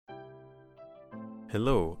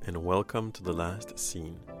Hello and welcome to the last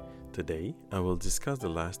scene. Today I will discuss the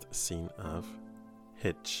last scene of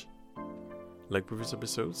Hitch. Like previous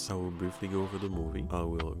episodes, I will briefly go over the movie. I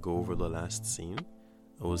will go over the last scene.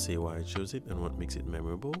 I will say why I chose it and what makes it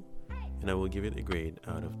memorable, and I will give it a grade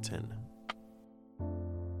out of 10.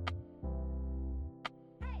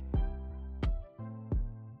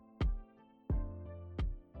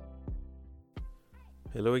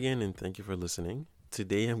 Hello again and thank you for listening.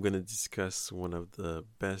 Today I'm going to discuss one of the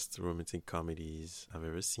best romantic comedies I've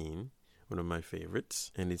ever seen, one of my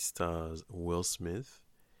favorites, and it stars Will Smith,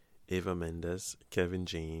 Eva Mendes, Kevin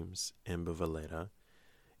James, Amber Valletta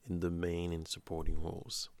in the main and supporting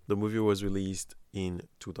roles. The movie was released in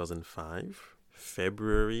 2005,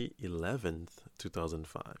 February 11th,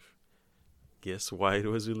 2005. Guess why it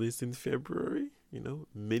was released in February?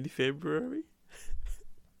 Mid-February?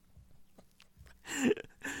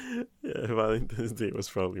 Yeah, Valentine's Day was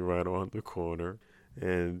probably right around the corner,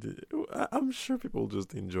 and I'm sure people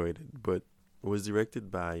just enjoyed it. But it was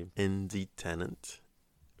directed by Andy Tennant.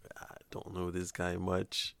 I don't know this guy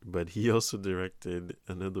much, but he also directed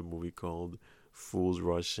another movie called Fools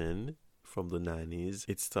Rush In from the 90s.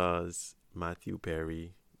 It stars Matthew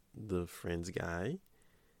Perry, the Friends guy,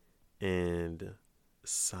 and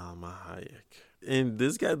Salma Hayek. And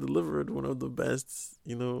this guy delivered one of the best,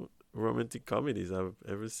 romantic comedies I've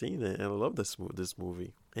ever seen, and I love this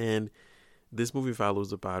movie. And this movie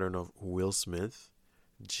follows the pattern of Will Smith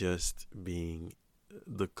just being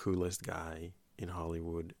the coolest guy in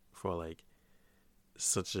Hollywood for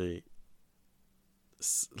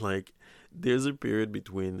there's a period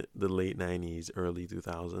between the late 90s, early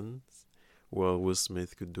 2000s where Will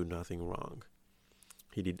Smith could do nothing wrong.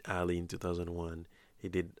 He did Ali in 2001. He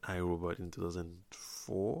did I, Robot in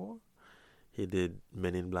 2004. He did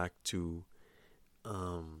Men in Black 2.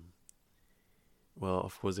 Of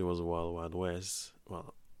course, it was Wild Wild West.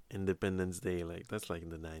 Well, Independence Day, that's in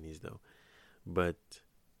the 90s though. But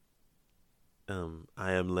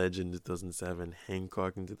I Am Legend in 2007,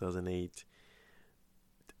 Hancock in 2008.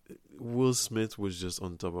 Will Smith was just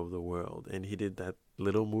on top of the world, and he did that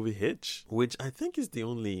little movie Hitch, which I think is the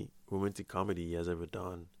only romantic comedy he has ever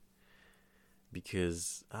done.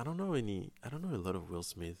 Because I don't know a lot of Will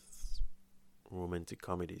Smith romantic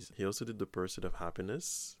comedies. He also did The Pursuit of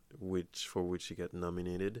Happiness, for which he got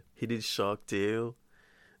nominated. He did Shark Tale.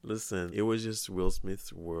 Listen, it was just Will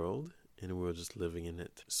Smith's world, and we were just living in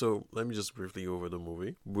it. So let me just briefly go over the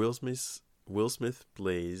movie. Will Smith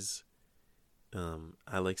plays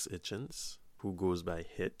Alex Hitchens, who goes by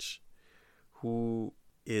Hitch, who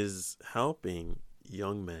is helping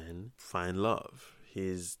young men find love.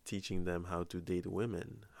 He's teaching them how to date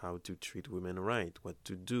women, how to treat women right, what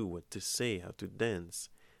to do, what to say, how to dance.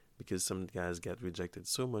 Because some guys get rejected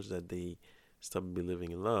so much that they stop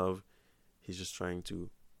believing in love. He's just trying to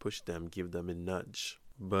push them, give them a nudge.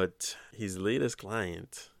 But his latest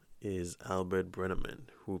client is Albert Brenneman,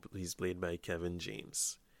 who is played by Kevin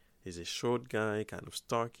James. He's a short guy, kind of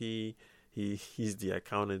stocky. He's the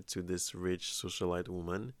accountant to this rich socialite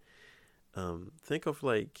woman. Think of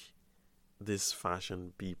this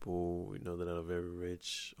fashion people, that are very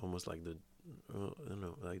rich, almost like the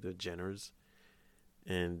Jenners,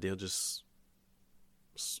 and they're just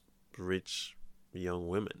rich young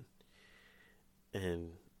women,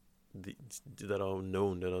 and that are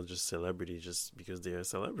known, that are just celebrity, just because they are a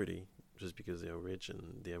celebrity, just because they are rich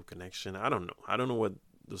and they have connection. I don't know what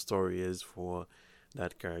the story is for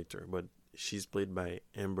that character, but she's played by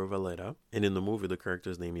Amber Valletta, and in the movie the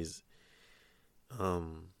character's name is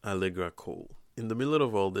Allegra Cole. In the middle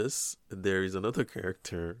of all this, there is another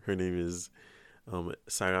character. Her name is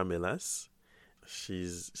Sarah Melas.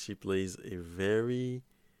 She plays a very,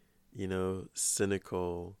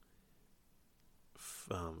 cynical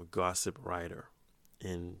gossip writer,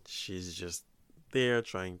 and she's just there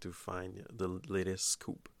trying to find the latest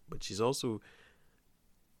scoop. But she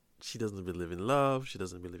doesn't believe in love. She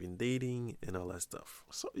doesn't believe in dating and all that stuff.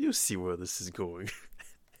 So you see where this is going.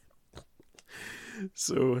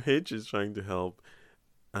 So Hitch is trying to help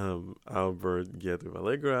Albert get with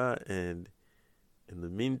Allegra, and in the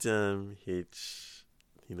meantime, Hitch,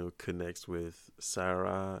 connects with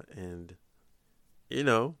Sarah, and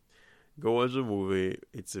go watch the movie.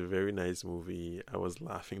 It's a very nice movie. I was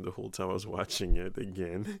laughing the whole time I was watching it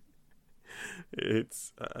again. I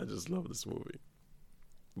just love this movie.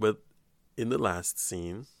 But in the last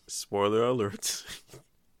scene, spoiler alert,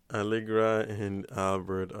 Allegra and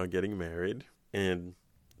Albert are getting married. And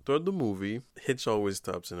throughout the movie, Hitch always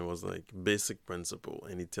stops and it was basic principle,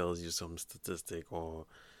 and he tells you some statistic or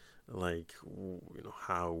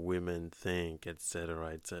how women think,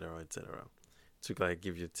 etc., etc., etc., to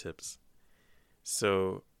give you tips.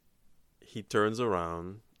 So he turns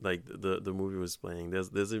around, like the movie was playing.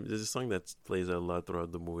 There's a song that plays a lot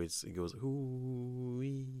throughout the movie. It goes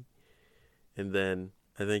hoo-wee. And then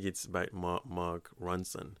I think it's by Mark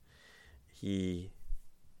Ronson.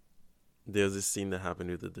 There's this scene that happened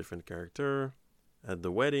with a different character at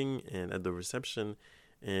the wedding and at the reception,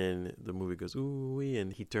 and the movie goes ooh-wee,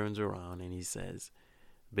 and he turns around and he says,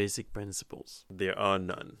 basic principles, there are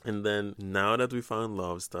none. And then Now That We Found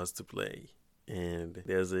Love starts to play, and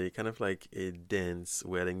there's a kind of like a dance,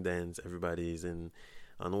 wedding dance. Everybody's on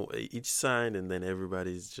each side, and then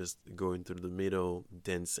everybody's just going through the middle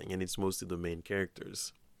dancing, and it's mostly the main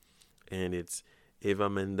characters. And it's Eva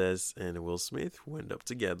Mendes and Will Smith who end up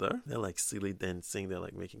together. They're like silly dancing. They're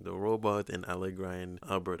like making the robot, and Allegra and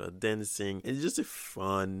Albert are dancing. It's just a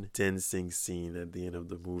fun dancing scene at the end of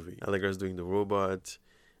the movie. Allegra's doing the robot.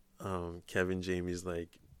 Kevin James is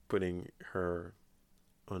like putting her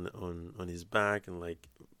on his back and like,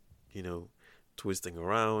 twisting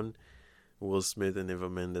around. Will Smith and Eva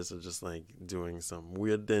Mendes are just like doing some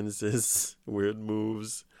weird dances, weird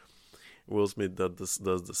moves. Will Smith does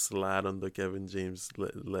the slide on the Kevin James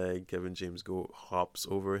leg. Kevin James hops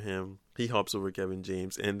over him. He hops over Kevin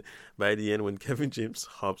James, and by the end, when Kevin James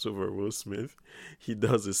hops over Will Smith, he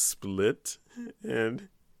does a split, and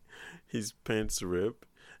his pants rip.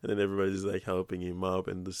 And then everybody's like helping him up,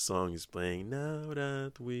 and the song is playing. Now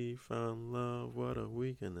that we found love, what are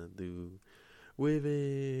we gonna do with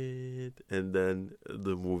it? And then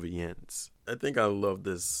the movie ends. I think I love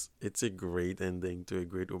this. It's a great ending to a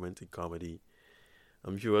great romantic comedy.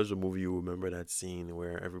 If you watch the movie, you remember that scene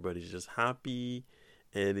where everybody's just happy,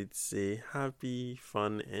 and it's a happy,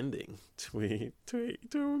 fun ending to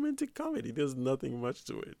a romantic comedy. There's nothing much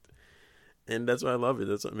to it, and that's why I love it.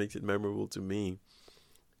 That's what makes it memorable to me.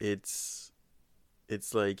 It's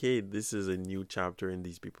like, hey, this is a new chapter in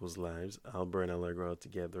these people's lives. Albert and Allegra are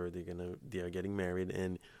together. They are getting married,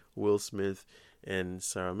 and Will Smith and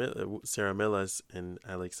Sarah Melas and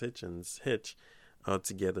Alex Hitch are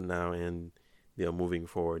together now, and they are moving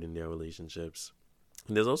forward in their relationships.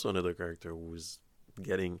 And there's also another character who's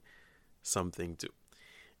getting something too,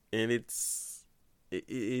 and it's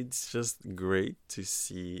just great to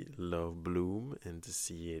see love bloom and to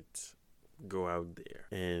see it go out there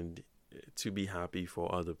and to be happy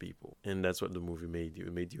for other people. And that's what the movie made you.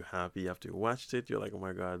 It made you happy after you watched it. You're like, oh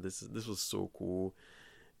my God, this was so cool.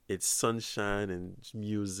 It's sunshine and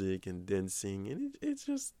music and dancing, and it's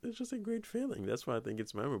just a great feeling. That's why I think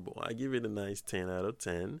it's memorable. I give it a nice 10 out of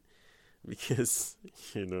 10 because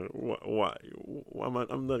why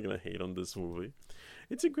I'm not gonna hate on this movie.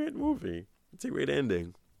 It's a great movie. It's a great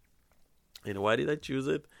ending. And why did I choose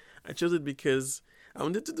it? I chose it because I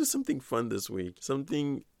wanted to do something fun this week.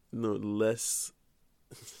 Something less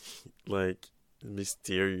like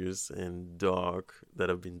mysterious and dark that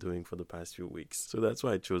I've been doing for the past few weeks. So that's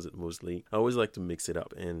why I chose it mostly. I always like to mix it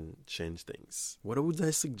up and change things. What would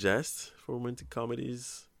I suggest for romantic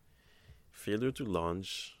comedies? Failure to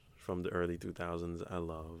Launch from the early 2000s, I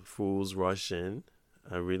love. Fools Rush In,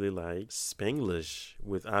 I really like. Spanglish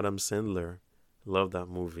with Adam Sandler. Love that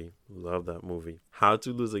movie. How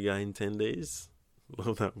to Lose a Guy in 10 Days.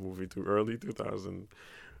 Love that movie too. Early 2000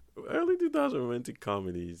 romantic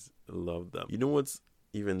comedies. Love them. You know what's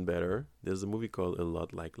even better? There's a movie called A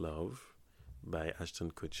Lot Like Love by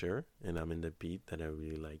Ashton Kutcher and Amanda Peet that I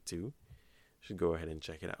really like too. You should go ahead and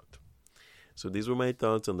check it out. So these were my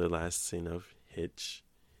thoughts on the last scene of Hitch.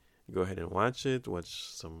 Go ahead and watch it. Watch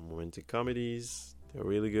some romantic comedies. They're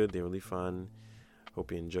really good. They're really fun.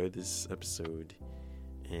 Hope you enjoyed this episode,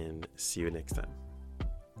 and see you next time.